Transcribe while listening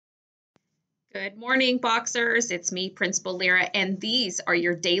Good morning, Boxers. It's me, Principal Lyra, and these are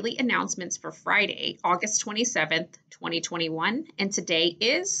your daily announcements for Friday, August 27th, 2021. And today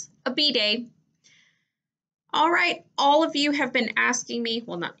is a B day. All right, all of you have been asking me,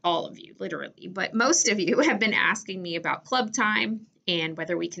 well, not all of you, literally, but most of you have been asking me about club time and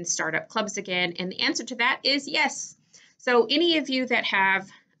whether we can start up clubs again. And the answer to that is yes. So any of you that have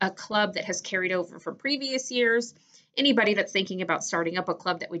a club that has carried over from previous years, anybody that's thinking about starting up a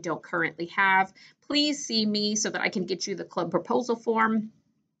club that we don't currently have, please see me so that I can get you the club proposal form.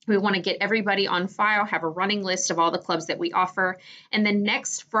 We want to get everybody on file, have a running list of all the clubs that we offer. And then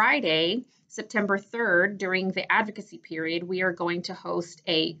next Friday, September 3rd, during the advocacy period, we are going to host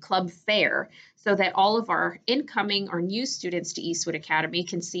a club fair so that all of our incoming or new students to Eastwood Academy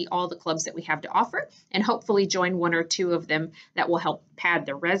can see all the clubs that we have to offer and hopefully join one or two of them that will help pad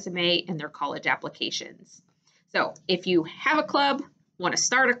their resume and their college applications. So if you have a club, want to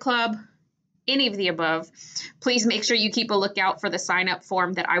start a club, any of the above, please make sure you keep a lookout for the sign-up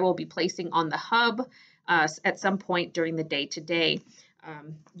form that I will be placing on the hub at some point during the day today.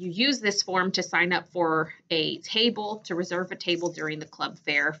 You use this form to sign up for a table, to reserve a table during the club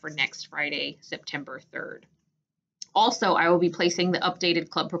fair for next Friday, September 3rd. Also, I will be placing the updated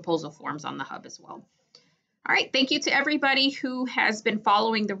club proposal forms on the hub as well. All right, thank you to everybody who has been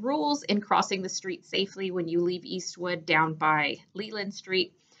following the rules and crossing the street safely when you leave Eastwood down by Leland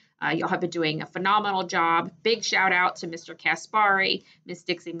Street. Y'all have been doing a phenomenal job. Big shout out to Mr. Caspari, Ms.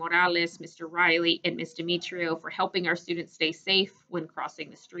 Dixie Morales, Mr. Riley, and Ms. Demetrio for helping our students stay safe when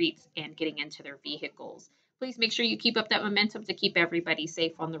crossing the streets and getting into their vehicles. Please make sure you keep up that momentum to keep everybody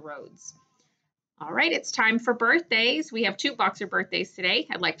safe on the roads. All right, it's time for birthdays. We have two Boxer birthdays today.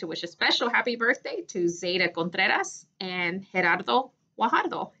 I'd like to wish a special happy birthday to Zeta Contreras and Gerardo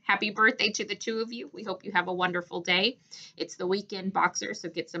Guajardo. Happy birthday to the two of you. We hope you have a wonderful day. It's the weekend, Boxer, so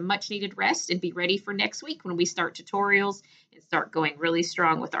get some much needed rest and be ready for next week when we start tutorials and start going really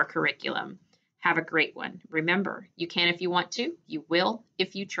strong with our curriculum. Have a great one. Remember, you can if you want to, you will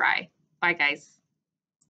if you try. Bye, guys.